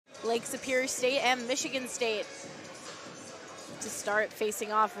Lake Superior State and Michigan State to start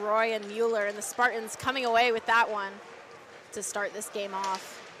facing off Roy and Mueller, and the Spartans coming away with that one to start this game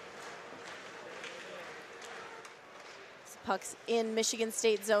off. This puck's in Michigan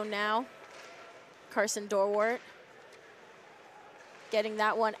State zone now. Carson Dorwart getting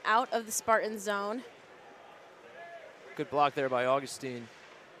that one out of the Spartan zone. Good block there by Augustine.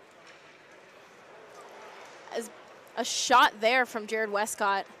 As a shot there from Jared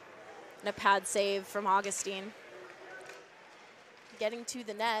Westcott and a pad save from Augustine. Getting to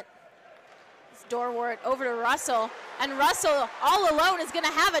the net. It's Dorwart over to Russell, and Russell all alone is going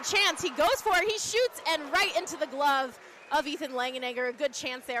to have a chance. He goes for it, he shoots, and right into the glove of Ethan Langenegger. A good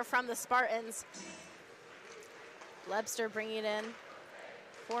chance there from the Spartans. Lebster bringing it in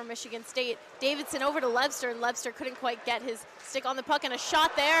for Michigan State. Davidson over to Lebster, and Lebster couldn't quite get his stick on the puck, and a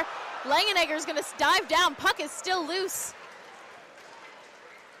shot there. Langenegger is going to dive down. Puck is still loose.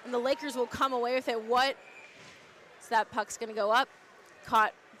 And the Lakers will come away with it. What? So that puck's going to go up.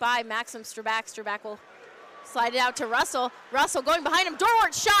 Caught by Maxim Strabak. Strabak will slide it out to Russell. Russell going behind him.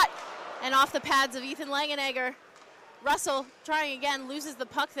 Dorwart shot! And off the pads of Ethan Langenegger. Russell trying again, loses the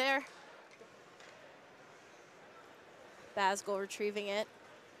puck there. Basgol retrieving it.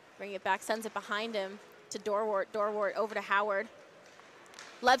 Bring it back, sends it behind him to Dorwart. Dorwart over to Howard.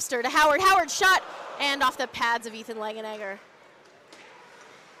 Lebster to Howard. Howard shot! And off the pads of Ethan Langenegger.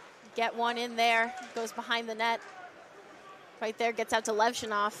 Get one in there. Goes behind the net. Right there, gets out to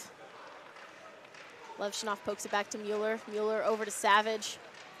Levshunov. Levshunov pokes it back to Mueller. Mueller over to Savage.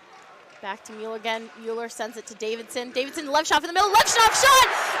 Back to Mueller again. Mueller sends it to Davidson. Davidson to Levshunov in the middle. Levshunov shot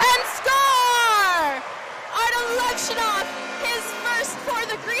and score! Artem Levshunov, his first for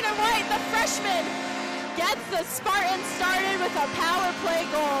the green and white. The freshman gets the Spartans started with a power play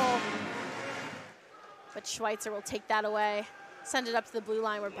goal. But Schweitzer will take that away. Send it up to the blue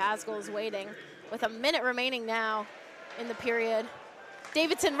line where Basgol is waiting. With a minute remaining now in the period.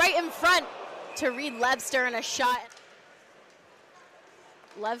 Davidson right in front to Reed Lebster, and a shot.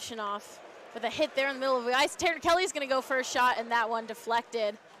 Levshunov with a hit there in the middle of the ice. Tanner Kelly's going to go for a shot, and that one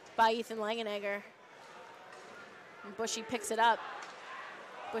deflected by Ethan Langenegger. And Bushy picks it up.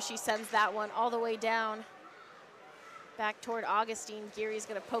 Bushy sends that one all the way down. Back toward Augustine. Geary's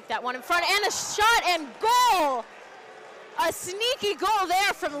going to poke that one in front, and a shot and goal! A sneaky goal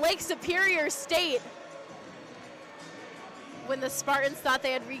there from Lake Superior State. When the Spartans thought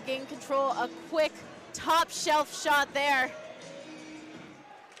they had regained control, a quick top shelf shot there.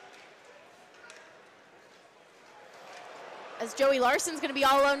 As Joey Larson's going to be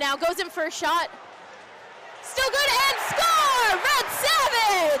all alone now, goes in for a shot. Still good, and score! Red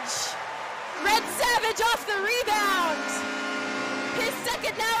Savage! Red Savage off the rebound. His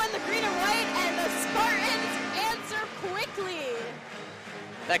second now in the green and white, and the Spartans answer quickly.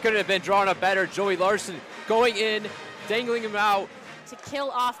 That couldn't have been drawn up better. Joey Larson going in, dangling him out. To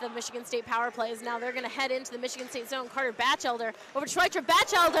kill off the Michigan State power plays. Now they're going to head into the Michigan State zone. Carter Batchelder over to Schweitzer.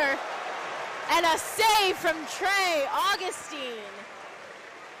 Batchelder, and a save from Trey Augustine.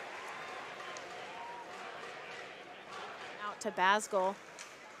 Out to Basgol.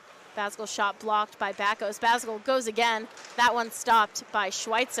 Basgol shot blocked by Backos. Basgol goes again. That one stopped by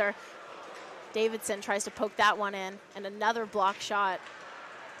Schweitzer. Davidson tries to poke that one in, and another block shot.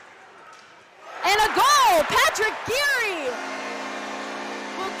 And a goal! Patrick Geary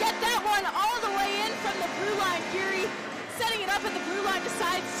will get that one all the way in from the blue line. Geary setting it up at the blue line,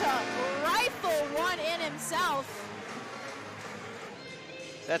 decides to rifle one in himself.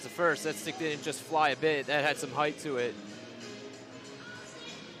 That's a first. That stick didn't just fly a bit. That had some height to it.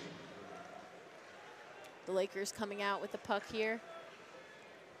 The Lakers coming out with the puck here.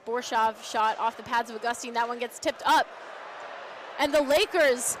 Borshov shot off the pads of Augustine. That one gets tipped up. And the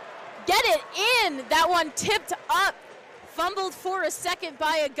Lakers get it in. That one tipped up. Fumbled for a second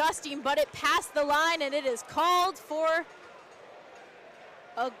by Augustine, but it passed the line, and it is called for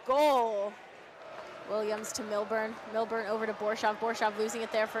a goal. Williams to Milburn. Milburn over to Borshov. Borshov losing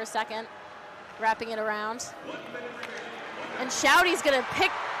it there for a second. Wrapping it around. And Shouty's going to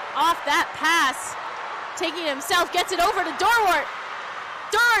pick off that pass. Taking it himself, gets it over to Dorwart.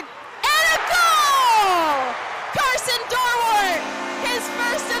 Dorwart, and a goal! Carson Dorwart, his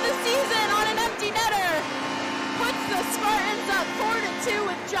first of the season on an empty netter, puts the Spartans up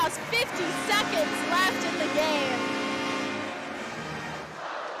 4-2 with just 50 seconds left in the game.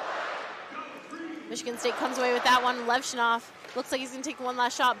 Michigan State comes away with that one. Levshunov looks like he's going to take one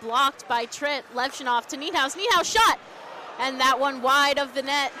last shot, blocked by Tritt. Levshunov to Niethouse. Niethouse shot, and that one wide of the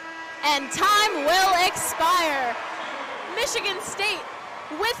net. And time will expire. Michigan State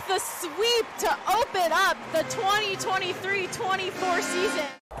with the sweep to open up the 2023-24 season.